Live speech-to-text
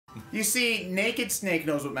You see, Naked Snake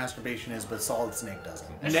knows what masturbation is, but Solid Snake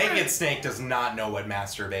doesn't. Naked Snake does not know what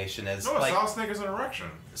masturbation is. No, like, Solid Snake is an erection.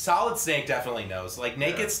 Solid Snake definitely knows. Like,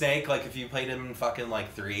 Naked Snake, like, if you played him in fucking,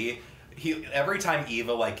 like, 3, every time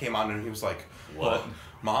Eva, like, came on and he was like, what?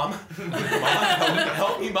 Mom? Mom?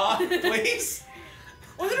 Help me, Mom, please?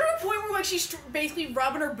 Wasn't there a point where like she's basically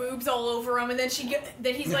rubbing her boobs all over him, and then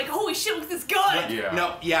then he's like, "Holy shit, look at this gun!" Yeah.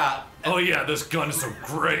 No, yeah. Oh yeah, this gun is so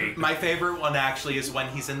great. My favorite one actually is when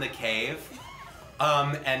he's in the cave,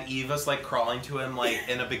 and Eva's like crawling to him like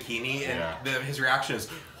in a bikini, and his reaction is,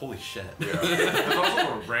 "Holy shit!" Yeah. There's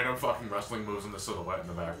also random fucking wrestling moves in the silhouette in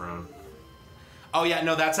the background. Oh yeah,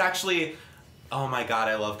 no, that's actually. Oh my god,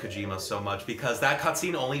 I love Kojima so much because that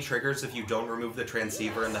cutscene only triggers if you don't remove the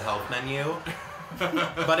transceiver in the health menu.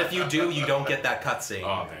 But if you do, you don't get that cutscene.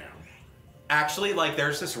 Oh, damn. Actually, like,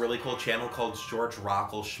 there's this really cool channel called George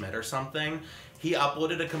Rockel Schmidt or something. He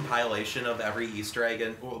uploaded a compilation of every Easter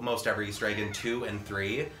egg, most every Easter egg in 2 and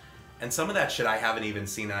 3. And some of that shit I haven't even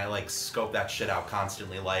seen, and I, like, scope that shit out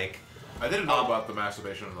constantly, like... I didn't know about the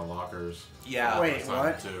masturbation in the lockers. Yeah. Wait,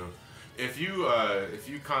 what? Too. If you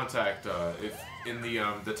contact, in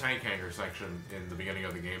the tank hangar section in the beginning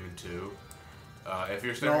of the game in 2, if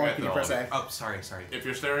you're staring at Oh, sorry. If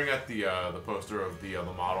you're staring at the poster of the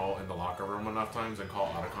model in the locker room enough times and call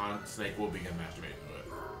Otacon, Snake will begin masturbating to it.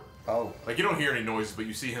 Oh. Like, you don't hear any noises, but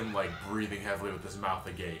you see him, like, breathing heavily with his mouth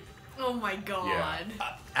agape. Oh my god.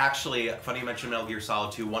 Yeah. Actually, funny you mentioned Metal Gear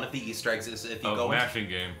Solid 2. One of the Easter eggs is if you go mashing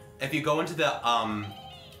game. If you go into the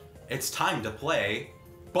it's time to play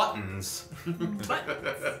buttons.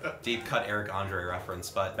 Deep cut Eric Andre reference,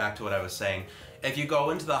 but back to what I was saying. If you go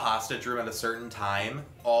into the hostage room at a certain time,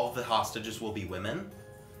 all of the hostages will be women.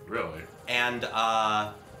 Really? And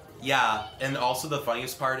yeah, and also the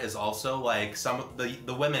funniest part is also like some of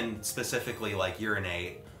the women specifically like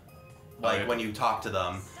urinate like when you talk to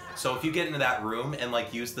them. So if you get into that room and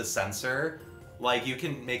like use the sensor, like you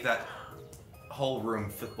can make that whole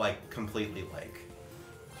room like completely like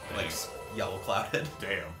yellow clouded.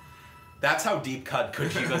 Damn. That's how deep cut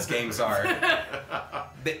Kojima's games are.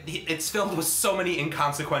 It's filled with so many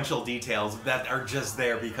inconsequential details that are just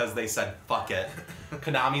there because they said, fuck it.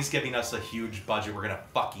 Konami's giving us a huge budget, we're gonna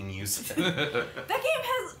fucking use it. That game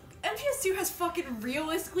has... MGS2 has fucking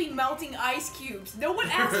realistically melting ice cubes. No one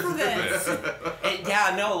asked for this.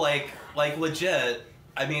 Yeah, no, like legit.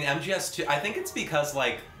 I mean, MGS2, I think it's because,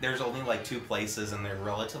 like, there's only, like, 2 places and they're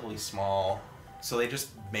relatively small. So they just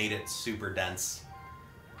made it super dense.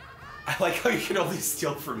 I like how you can only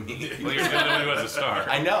steal from me. Well, you're the only one who has a star.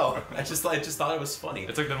 I know. I just thought it was funny.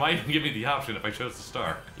 It's like, then why even give me the option if I chose the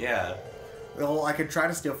star? Yeah. Well, I could try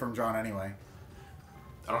to steal from John anyway.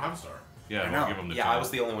 I don't have a star. Yeah, I we'll know. give him the Yeah, chance. I was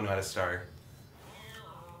the only one who had a star.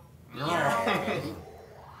 Yeah.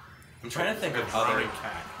 I'm trying to think of Drowning other...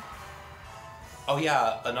 cat. Oh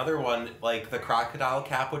yeah, another one, like the crocodile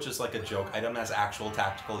cap, which is like a joke item, has actual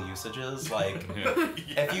tactical usages. Like,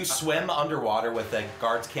 if you swim underwater with it,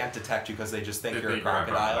 guards can't detect you because they just think you're a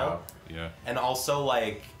crocodile. Yeah. And also,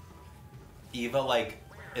 like, Eva, like,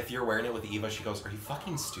 if you're wearing it with Eva, she goes, "Are you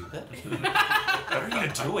fucking stupid? What are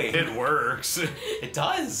you doing?" It works. It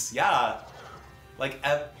does, yeah. Like,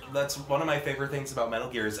 that's one of my favorite things about Metal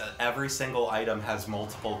Gear is every single item has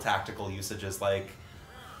multiple tactical usages. Like,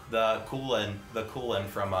 the coolant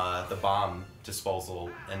from the bomb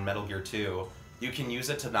disposal in Metal Gear 2, you can use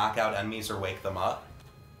it to knock out enemies or wake them up.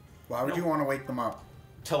 Why would you want to wake them up?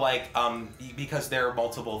 To, like, because there are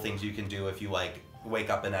multiple things you can do if you, like, wake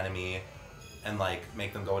up an enemy and, like,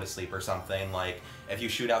 make them go to sleep or something. Like, if you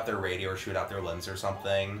shoot out their radio or shoot out their limbs or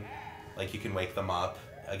something, like, you can wake them up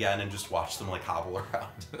again and just watch them, like, hobble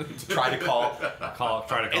around. Try to call.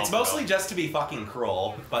 Try to call. It's mostly just to be fucking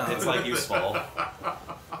cruel, but it's, like, useful.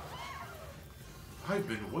 I've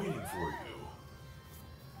been waiting for you.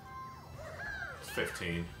 It's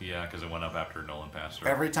 15. Yeah, because it went up after Nolan passed her.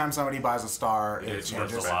 Every time somebody buys a star, it It's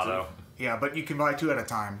changes. worth the lotto. Yeah, but you can buy 2 at a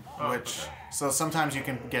time, Oh, which... okay. So sometimes you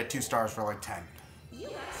can get 2 stars for like 10. You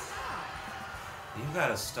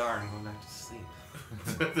got a star and going back to sleep.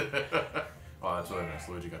 Oh, that's really nice.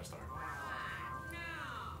 Luigi got a star.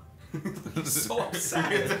 He's so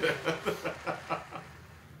upset.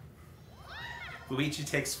 Luigi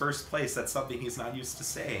takes first place. That's something he's not used to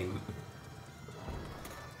saying.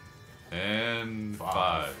 And 5.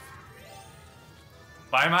 5.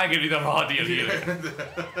 Why am I giving you the raw D&D?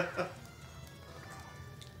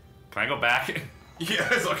 Can I go back? Yeah,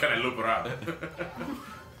 so can I loop around?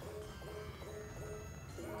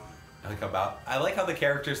 I like how the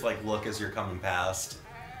characters like look as you're coming past.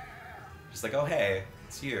 Just like, oh hey,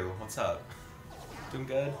 it's you. What's up? Doing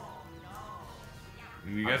good?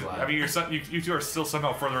 You guys, glad. I mean, you two are still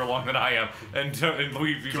somehow further along than I am, and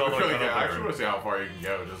Luigi's all the way I up actually there. want to see how far you can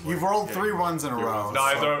go. Just You've rolled 3 ones in a row. No,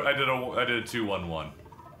 so- I did a 2-1-1.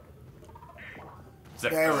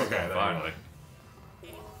 There we go. Okay, Finally.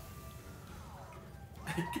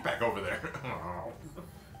 Get back over there.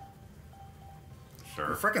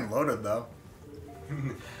 You're Sure. freaking loaded though.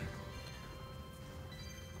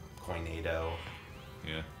 Coinado.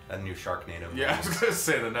 Yeah. A new Sharknado. Yeah, I was gonna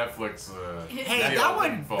say the Netflix. Hey, deal that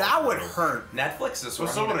would involved. hurt. Netflix is Well,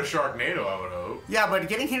 so would a Sharknado, I would hope. Yeah, but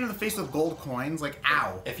getting hit in the face with gold coins, like,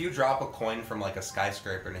 ow. If you drop a coin from like a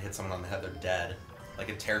skyscraper and it hits someone on the head, they're dead. Like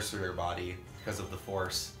it tears through their body because of the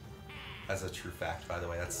force. That's a true fact, by the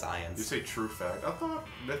way. That's science. You say true fact. I thought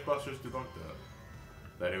Mythbusters debunked that.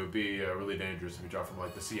 That it would be really dangerous if you drop from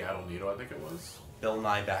like the Seattle Needle, I think it was. Bill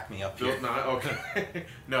Nye, back me up here. Built not okay.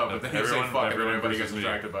 No, but then you say Everyone- fuck and everyone everybody gets versus me.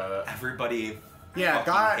 distracted by that. Everybody Yeah,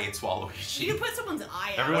 fucking God. hates You Waluigi. can put someone's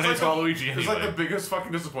eye out. Everyone hates Waluigi It's like the anyway. biggest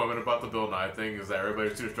fucking disappointment about the Bill Nye thing is that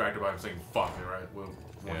everybody's too distracted by him saying fuck, right? When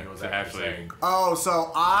Yeah, he was so actually actually- saying. Oh,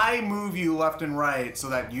 so I move you left and right so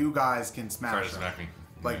that you guys can Try smash to them. smack me.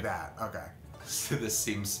 Like that. Okay. So this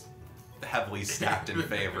seems heavily stacked in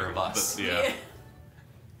favor of us. Yeah.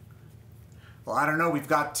 Well, I don't know. We've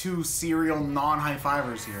got 2 serial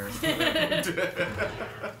non-high-fivers here.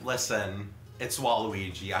 Listen, it's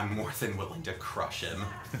Waluigi. I'm more than willing to crush him.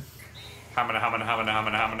 Hamana, hamana, hamana,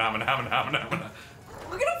 hamana, hamana, hamana, hamana, hamana, hamana.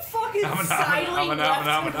 Look at him fucking Hamana, sidling hamana, left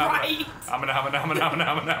hamana, and hamana, right. hamana, hamana, hamana, hamana,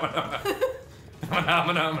 hamana, hamana. Hamana,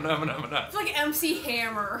 hamana, hamana, hamana, hamana. It's like MC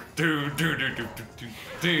Hammer. Do, do, do, do, do, do,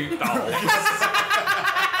 do. Oh.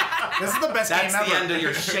 This is the best That's game the ever. end of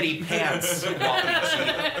your shitty pants,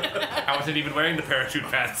 Waluigi. I wasn't even wearing the parachute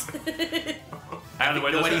pants. And the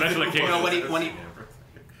way those special occasions. No, when he,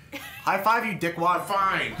 High five, you dickwad.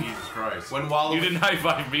 Fine, Jesus Christ. when You Waluigi, didn't high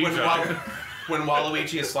five me, when, John. when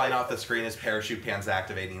Waluigi is flying off the screen, his parachute pants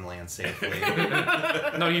activating and lands safely.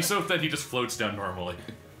 No, he's so thin he just floats down normally.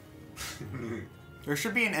 There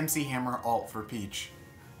should be an MC Hammer alt for Peach.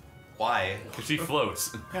 Why? Because he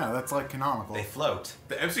floats. Yeah, that's like canonical. They float.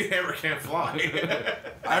 The MC Hammer can't fly.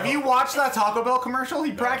 Have you watched that Taco Bell commercial?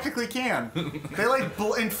 He practically can. They like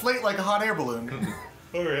inflate like a hot air balloon.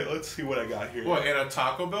 Alright, let's see what I got here. What, in a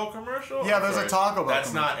Taco Bell commercial? Yeah, I'm there's a sorry. Taco Bell That's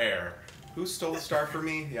commercial. not air. Who stole the star from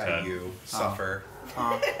me? Yeah, Ted. you. Suffer.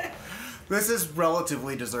 This is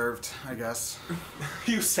relatively deserved, I guess.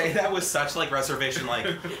 You say that with such like reservation, like,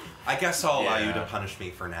 I guess I'll allow you Yeah. to punish me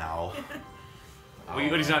for now. What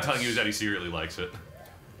he's not telling you is that he secretly likes it.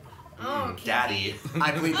 Oh, Daddy.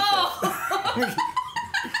 I plead the Oh,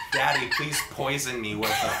 Daddy, please poison me with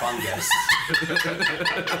the fungus.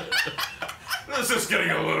 This is getting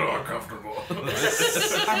a little uncomfortable.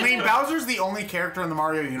 fifth. I mean, Bowser's the only character in the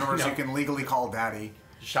Mario universe No. you can legally call daddy.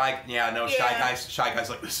 Shy Yeah. Shy Guy's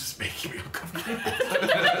like, this is making me uncomfortable.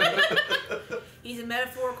 he's a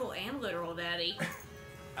metaphorical and literal daddy.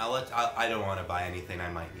 I don't want to buy anything. I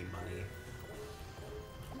might need money.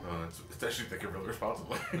 It's actually thinking really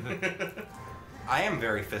responsibly. I am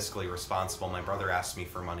very fiscally responsible. My brother asks me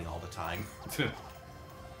for money all the time.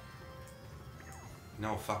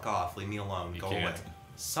 No, fuck off. Leave me alone. You Go can't. away.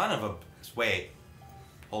 Son of a... Wait.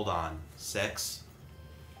 Hold on. 6?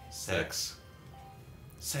 6.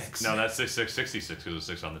 6. No, that's 66 because there's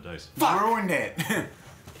 6 on the dice. Ruined it.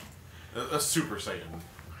 a Super Saiyan.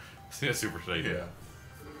 Yeah, Super Saiyan. Yeah.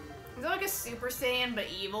 Is it like a Super Saiyan but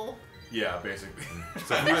evil? Yeah, basically.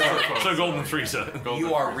 So Golden Frieza.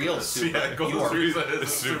 You are real super. Yeah, Golden you are, Frieza is The a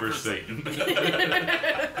Super Satan.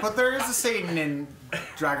 But there is a Satan in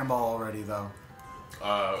Dragon Ball already, though.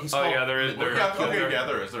 he's Oh called- yeah, there is. There, Yeah, okay, there- yeah,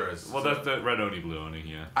 there is. Well, that's the red Oni, blue Oni,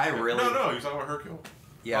 yeah. I really... No, you're talking about Hercule.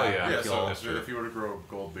 Yeah, Oh, yeah. Yeah, Hercule. so that's true. if you were to grow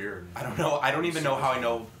a gold beard. I don't know. I don't even know how I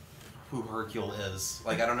know who Hercule is.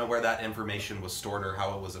 Like, I don't know where that information was stored or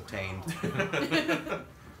how it was obtained.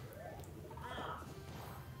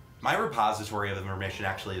 My repository of information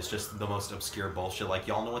actually is just the most obscure bullshit. Like,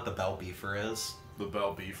 y'all know what the Bell Beefer is? The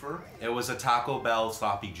Bell Beefer? It was a Taco Bell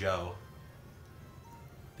Sloppy Joe.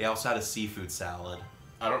 They also had a seafood salad.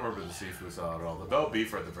 I don't remember the seafood salad at all. The Bell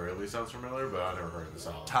Beefer at the very least sounds familiar, but I never heard of the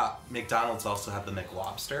salad. McDonald's also had the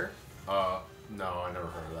McLobster, No, I never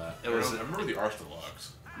heard of that. It was- I remember the Arch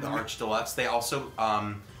Deluxe. the Arch Deluxe. They also,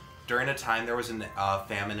 during a time there was a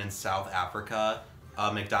famine in South Africa,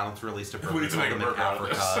 McDonald's released a burger We need to called make a the burger out of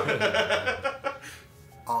McAfrica.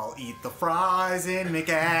 I'll eat the fries in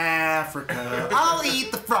McAfrica. I'll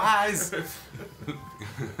eat the fries.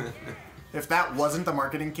 If that wasn't the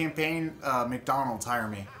marketing campaign, McDonald's, hire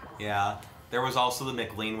me. Yeah. There was also the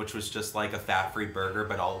McLean, which was just like a fat-free burger,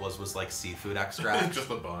 but all it was like seafood extract. Just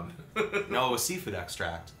a bun. No, it was seafood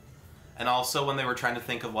extract. And also when they were trying to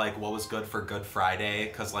think of like what was good for Good Friday,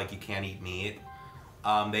 because like you can't eat meat,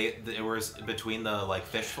 it was between the like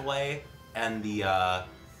fish fillet and the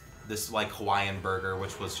this like Hawaiian burger,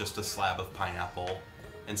 which was just a slab of pineapple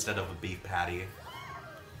instead of a beef patty,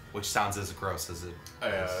 which sounds as gross as it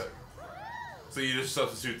is. So you just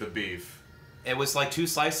substitute the beef. It was like 2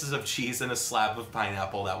 slices of cheese and a slab of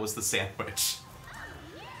pineapple. That was the sandwich.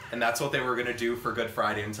 And that's what they were gonna do for Good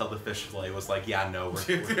Friday until the fish fillet was like, yeah, no,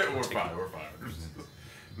 we're fine.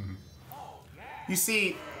 You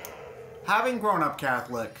see, having grown up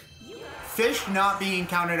Catholic, fish not being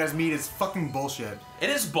counted as meat is fucking bullshit. It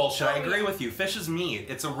is bullshit. I agree with you. Fish is meat.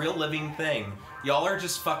 It's a real living thing. Y'all are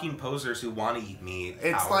just fucking posers who want to eat meat.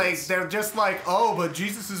 It's cowards. like, they're just like, oh, but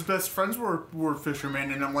Jesus' best friends were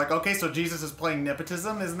fishermen. And I'm like, okay, so Jesus is playing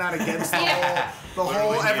nepotism? Isn't that against the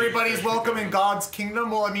whole everybody's welcome in God's kingdom?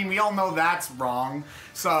 Well, I mean, we all know that's wrong.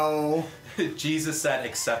 So... Jesus said,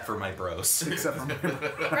 except for my bros. Except for my bros.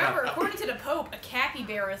 Remember, according to the Pope, a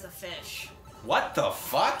capybara is a fish. What the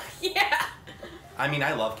fuck? Yeah. I mean,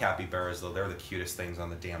 I love capybaras, though. They're the cutest things on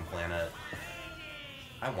the damn planet.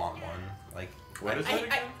 I want one. Like, What is that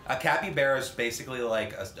again? a capybara is basically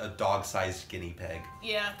like a dog-sized guinea pig.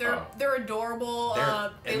 Yeah, they're adorable.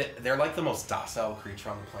 They're like the most docile creature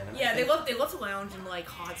on the planet. Yeah, they love to lounge in like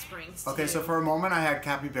hot springs. Okay, so for a moment I had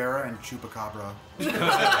capybara and chupacabra.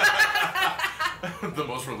 The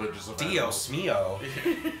most religious of Dios mio.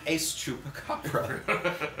 Ace chupacabra.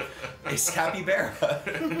 Ace capybara.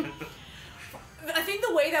 I think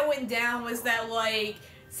the way that went down was that like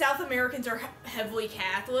South Americans are heavily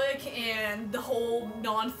Catholic, and the whole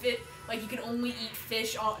non-fit, like you can only eat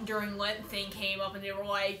fish during Lent thing came up, and they were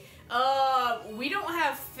like, we don't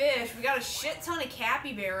have fish, we got a shit ton of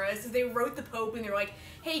capybaras. So they wrote the Pope, and they were like,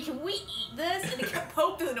 hey, can we eat this? And the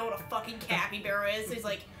Pope doesn't know what a fucking capybara is, so he's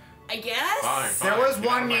like, I guess? Fine.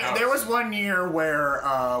 There was one year where,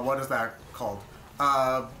 what is that called?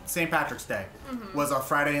 St. Patrick's Day was a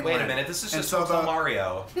Friday in Wait Lent. a minute, this is And just so Hotel the-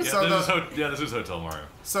 Mario. Yeah, this is Hotel Mario.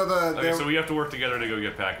 So Okay, so we have to work together to go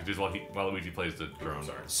get packages while Luigi plays the drone.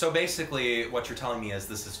 So basically, what you're telling me is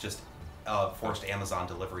this is just forced Amazon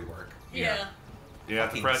delivery work. Yeah. You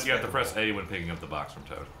have to press A when picking up the box from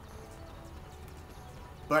Toad.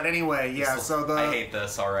 But anyway, yeah, so the... I hate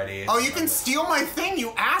this already. Oh, you can steal my thing,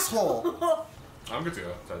 you asshole! I'm good to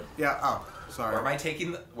go. Toad. Yeah, oh, sorry. Where am I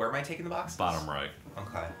taking the box? Bottom right.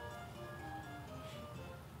 Okay.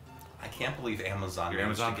 I can't believe Amazon. Your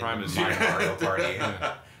managed Amazon to get Prime is my here. Mario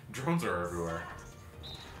Party. Drones are everywhere.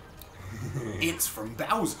 It's from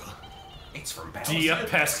Bowser. It's from Bowser. Dia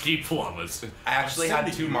pesky plumbers. I actually had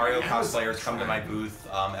sending 2 you Mario Amazon cosplayers come to my Prime. booth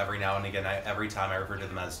every now and again. Every time I refer to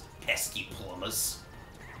them as pesky plumbers.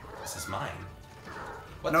 This is mine.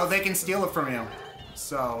 What No, the they can steal it from you.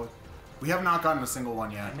 So, we have not gotten a single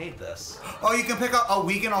one I yet. made this. Oh, you can pick up... Oh,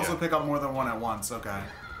 we can also Yeah. pick up more than one at once, okay.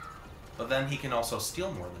 But then he can also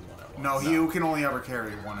steal more than one at No, once. you can only ever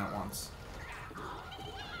carry one at once.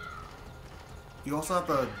 You also have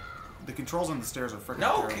the controls on the stairs are freaking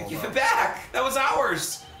No, terrible. give though. it back! That was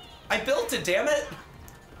ours! I built it, damn it!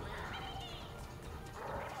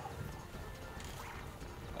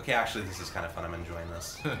 Okay, actually, this is kind of fun. I'm enjoying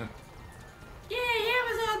this. Yay,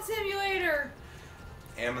 Amazon Simulator!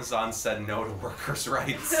 Amazon said no to workers'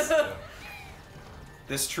 rights.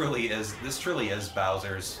 This truly is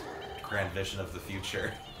Bowser's grand vision of the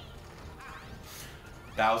future.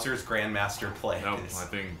 Bowser's Grandmaster Play. Nope, I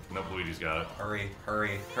think Luigi's got it. Hurry,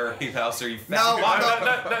 hurry, hurry, Bowser, you No,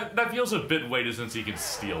 fat That feels a bit weighted since he can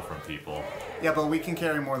steal from people. Yeah, but we can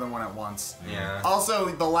carry more than one at once. Yeah. Also,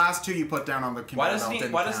 the last 2 you put down on the Why conveyor doesn't belt he?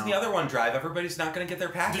 didn't Why doesn't the count. other one drive? Everybody's not gonna get their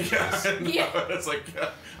packages. Yeah. It's like,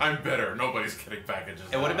 I'm bitter. Nobody's getting packages.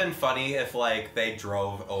 It would have been funny if like they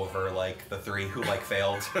drove over like the 3 who like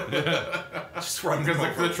failed. Just run Because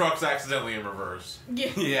over. the truck's accidentally in reverse. Yeah.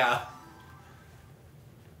 Yeah.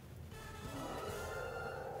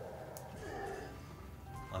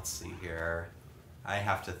 Let's see here. I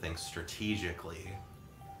have to think strategically.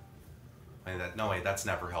 Wait, that's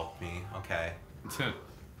never helped me. Okay. Here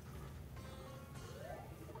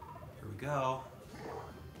we go.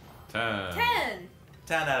 10. 10!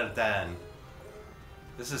 10 out of 10.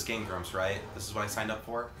 This is Game Grumps, right? This is what I signed up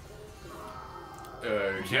for?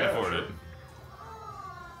 You can't afford it.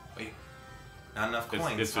 Wait. Not enough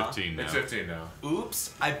coins, It's 15 now. It's 15 now.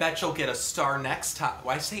 Oops. I bet you'll get a star next time.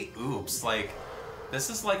 Why say oops? Like, this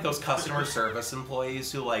is like those customer service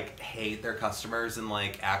employees who like hate their customers and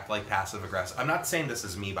like act like passive aggressive. I'm not saying this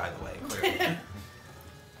is me, by the way, clearly.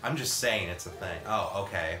 I'm just saying it's a thing. Oh,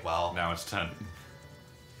 okay. Well, Now it's 10.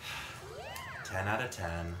 10 out of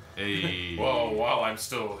 10. Hey. Well, while I'm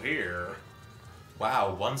still here.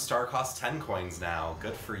 Wow, 1 star costs 10 coins now.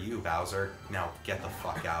 Good for you, Bowser. Now get the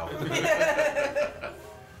fuck out.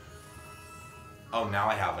 Oh, now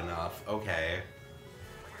I have enough. Okay.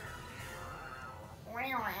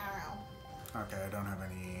 Okay, I don't have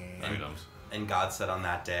any... Items. And God said on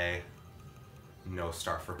that day, no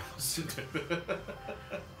star for Bowser.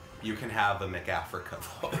 You can have the McAfrica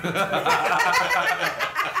though.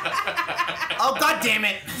 Oh, god damn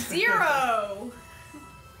it! 0.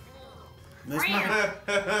 This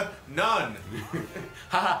None. Ha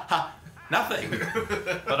ha ha. Nothing.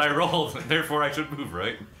 But I rolled, therefore I should move,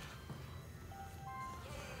 right?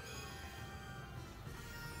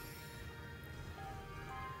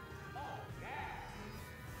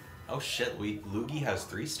 Oh shit, Luigi has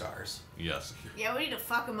 3 stars. Yes. Yeah, we need to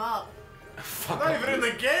fuck him up. Fuck Not even in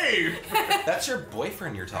the game. That's your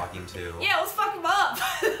boyfriend you're talking to. Yeah, let's fuck him up.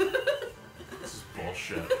 This is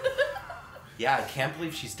bullshit. Yeah, I can't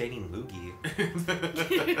believe she's dating Luigi.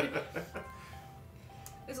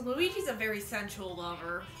 Because Luigi's a very sensual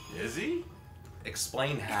lover. Is he?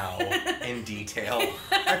 Explain how in detail.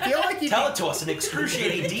 I feel like he'd Tell it to us in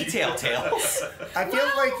excruciating detail, Tails. I feel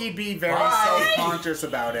like he'd be very Why? self-conscious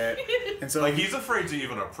about it, and so Like, he's afraid to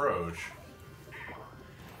even approach.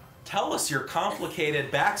 Tell us your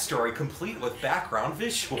complicated backstory complete with background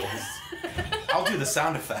visuals. I'll do the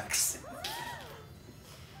sound effects.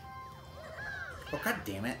 Oh god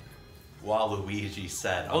damn it! Waluigi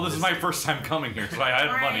said. Well, on this is my first time coming here, so I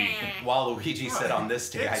had money. Waluigi said on this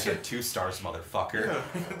day I get 2 stars, motherfucker.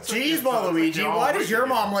 Jeez, Waluigi, why does your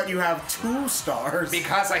mom let you have 2 stars?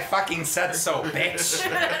 Because I fucking said so, bitch.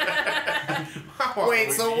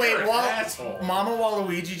 Wait, You're an asshole. Mama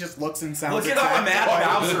Waluigi just looks and sounds. Look at how mad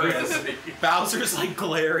Bowser is. Bowser's like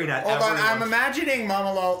glaring at Hold on, everyone. I'm imagining Mama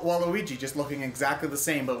Waluigi just looking exactly the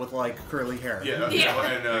same, but with like curly hair. Yeah. Yeah.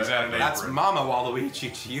 And, Exactly. That's Mama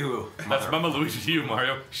Waluigi to you. That's Mama Luigi to you,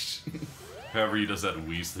 Mario. However, he does that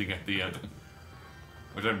wheeze thing at the end.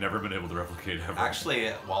 Which I've never been able to replicate ever.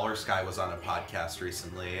 Actually, Waller Sky was on a podcast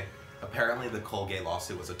recently. Apparently, the Colgate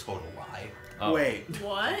lawsuit was a total lie. Oh. Wait,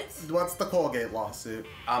 What? what's the Colgate lawsuit?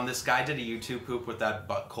 This guy did a YouTube poop with that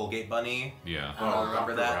Colgate bunny. Yeah. Oh,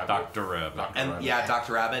 remember that? Dr. Rabbit. And yeah,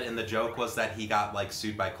 Dr. Rabbit, and the joke was that he got like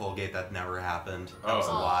sued by Colgate. That never happened. That was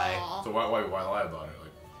a Oh. lie Aw. So why lie about it?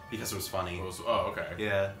 Like, because it was funny. okay.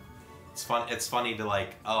 Yeah, it's fun. It's funny to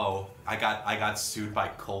like, oh, I got sued by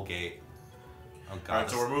Colgate. Oh god. Alright,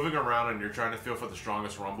 so we're moving around and you're trying to feel for the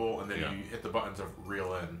strongest rumble, and then Yeah. you hit the button to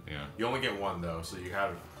reel in. Yeah. You only get 1 though, so you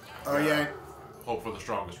have Oh yeah, hope for the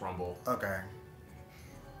strongest rumble. okay.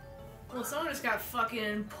 Well, someone just got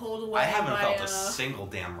fucking pulled away I haven't by felt a single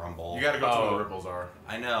damn rumble. You gotta go to where Oh. the ripples are.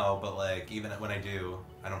 I know, but like even when I do,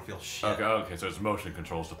 I don't feel shit. Okay, so it's motion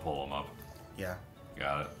controls to pull him up. Yeah.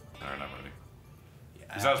 Got it. Alright, I'm ready. Yeah.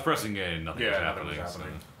 Because I was pressing A and nothing Yeah, was nothing happening. was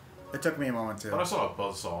happening. It took me a moment But I too. saw a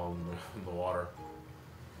buzzsaw in the water.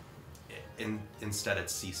 Instead,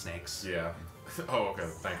 it's sea snakes. Yeah. Oh, okay.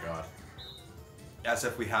 Thank God. As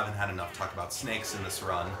if we haven't had enough talk about snakes in this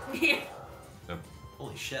run. Yeah. Yep.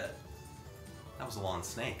 Holy shit. That was a long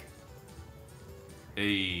snake.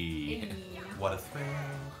 Hey. What a thrill.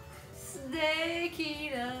 Snake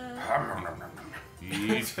eater.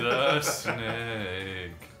 Eat the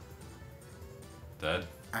snake. Dead?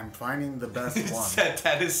 I'm finding the best one.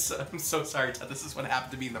 Ted is. I'm so sorry, Ted. This is what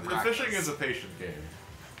happened to me in the The practice. fishing is a patient game.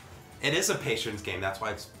 It is a patience game. That's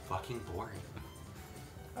why it's fucking boring.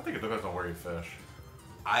 I think it depends on where you fish.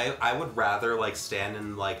 I would rather like stand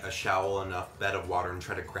in like a shallow enough bed of water and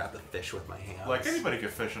try to grab the fish with my hands. Like, anybody can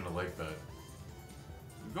fish in a lake bed.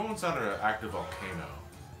 Go inside an active volcano.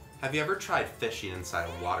 Have you ever tried fishing inside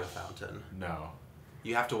a water fountain? No.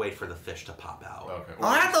 You have to wait for the fish to pop out. Okay.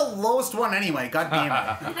 I had the lowest one anyway. God damn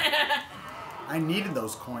it! I needed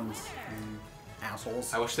those coins,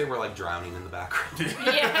 assholes. I wish they were like drowning in the background.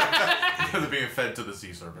 Yeah. They're being fed to the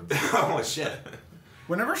sea serpents. Oh shit.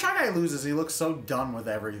 Whenever Shy Guy loses, he looks so done with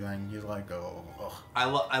everything. He's like, oh. Ugh.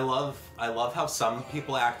 I love how some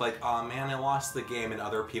people act like, oh man, I lost the game, and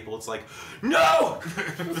other people it's like, no!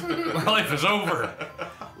 My life is over.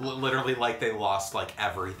 Literally like they lost like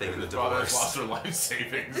everything in the His brothers lost divorce. their life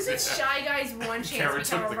savings. This is Shy Guy's one chance to Karen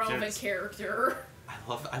become took a the relevant kids. character.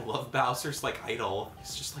 I love Bowser's like idol.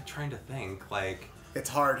 He's just like trying to think like, It's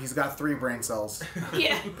hard. He's got 3 brain cells.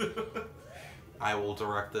 Yeah. I will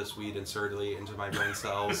direct this weed insertedly into my brain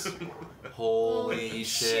cells. Holy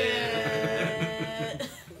shit.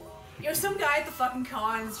 You know, some guy at the fucking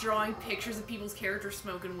cons drawing pictures of people's characters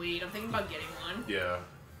smoking weed. I'm thinking about getting one. Yeah.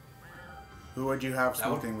 Who would you have That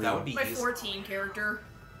would, smoking weed? that would be My easy. 14 character.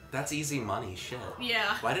 That's easy money, shit.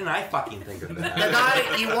 Yeah. Why didn't I fucking think of that? The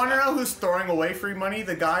guy, you want to know who's throwing away free money?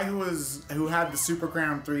 The guy who had the Super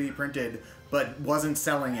Crown 3D printed but wasn't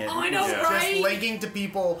selling it. Oh, I know, Yeah. right? Just linking to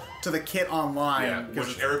people to the kit online. Yeah,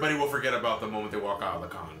 which everybody will forget about the moment they walk out of the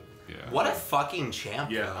con. Yeah. What a fucking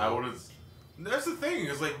champ. Yeah, though. I would have. That's the thing.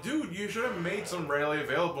 Is like, dude, you should have made some rarely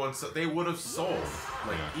available, and so they would have sold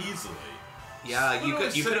like easily. Yeah, you Literally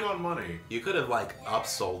could. You sitting could. on money. You could have like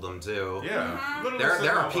upsold them too. Yeah, literally There sitting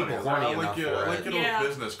are on people money. horny Like, enough you, for like it. your Yeah. little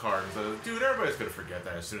business card. And so, dude, everybody's gonna forget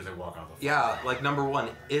that as soon as they walk out the. Yeah, like number one,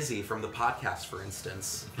 Izzy from the podcast, for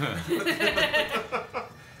instance.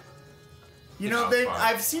 You know, It's fine.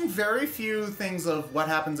 I've seen very few things of what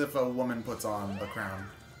happens if a woman puts on the crown.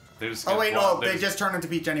 They just Oh get wait, blonde- no, they just turn into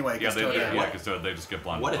Peach anyway. Yeah, 'cause they, Toad- yeah, because they just get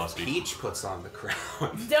blonde What and if lusty. Peach puts on the crown?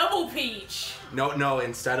 Double peach. No,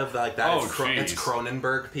 instead of like that, Oh, it's jeez.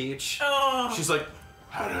 Cronenberg Peach. Oh. She's like,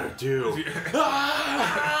 how did I do?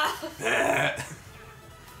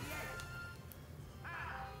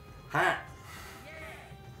 Huh.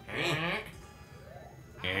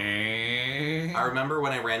 I remember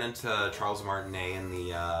when I ran into Charles Martinet in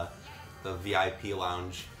the VIP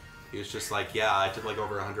lounge. He was just like, yeah, I did like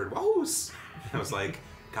over 100 woes. I was like,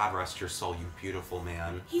 God rest your soul, you beautiful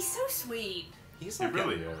man. He's so sweet. He's He like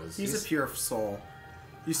really is. He's a pure soul.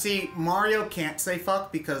 You see, Mario can't say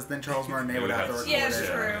fuck because then Charles Martinet would have to record Yeah, it's it.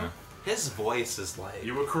 true. his voice is like,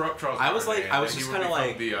 You would corrupt Charles. I was Martinet, like- I was and just he would kinda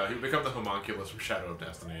become like- he would become the homunculus from Shadow of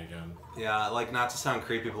Destiny again. yeah, like not to sound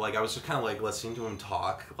creepy, but like I was just kind of like listening to him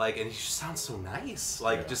talk, like, and he just sounds so nice.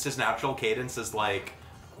 Like Yeah. just his natural cadence is like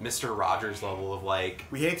Mr. Rogers level of like.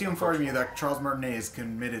 We hate to inform you that Charles Martinet has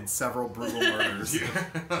committed several brutal murders.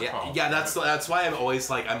 Yeah, that's why I'm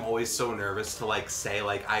always so nervous to like say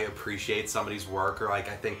like I appreciate somebody's work or like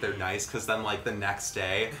I think they're nice, because then like the next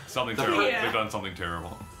day Something The terrible. Yeah. They've done something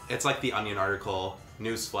terrible. it's like the Onion article.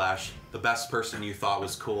 Newsflash: the best person you thought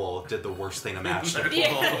was cool did the worst thing imaginable.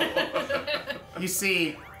 You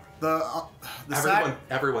see, the side,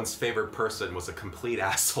 Everyone's favorite person was a complete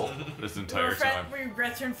asshole. This entire time. We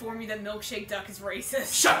regret to inform you that Milkshake Duck is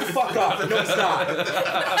racist. Shut the fuck up! No, it's not.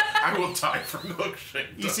 I will die for milkshake.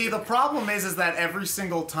 you see, the problem is that every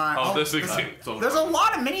single time. Oh, this is. There's a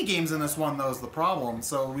lot of mini games in this one, though. Is the problem?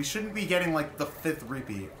 So we shouldn't be getting like the 5th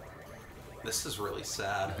repeat. This is really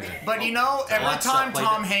sad. But you know, every Alexa, time play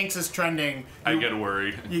Tom the- Hanks is trending, I get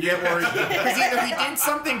worried. you get worried because either he did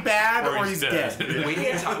something bad Or or he's he's dead. dead.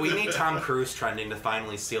 We need Tom Cruise trending to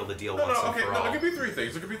finally seal the deal once and for all. it could be 3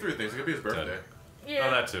 things. It could be 3 things. It could be his birthday. Yeah. Oh,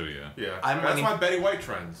 that too, yeah. Yeah, I'm that's waiting- why Betty White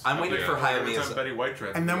trends. I'm waiting for Hayao Every time Miyazaki. Betty White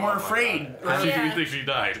trends. And then oh we're my afraid. God. Yeah. You think she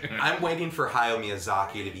died? I'm waiting for Hayao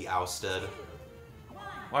Miyazaki to be ousted.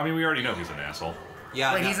 Well, I mean, we already know he's an asshole.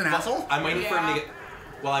 Yeah. Wait, he's an asshole? I'm waiting for him to Yeah. get.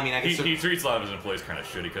 Well, I mean, I guess. He treats a lot of his employees kind of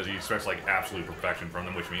shitty because he expects like absolute perfection from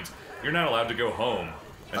them, which means you're not allowed to go home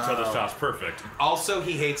until the shot's perfect. Also,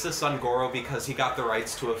 he hates his son Goro because he got the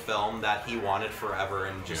rights to a film that he wanted forever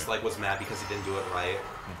and just Yeah. like was mad because he didn't do it right.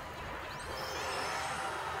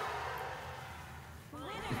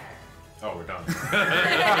 Oh, we're done.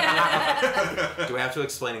 Do we have to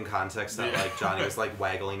explain in context that like Johnny was like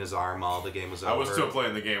waggling his arm while the game was over? I was still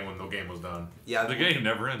playing the game when the game was done. Yeah, The game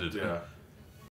never ended. Yeah.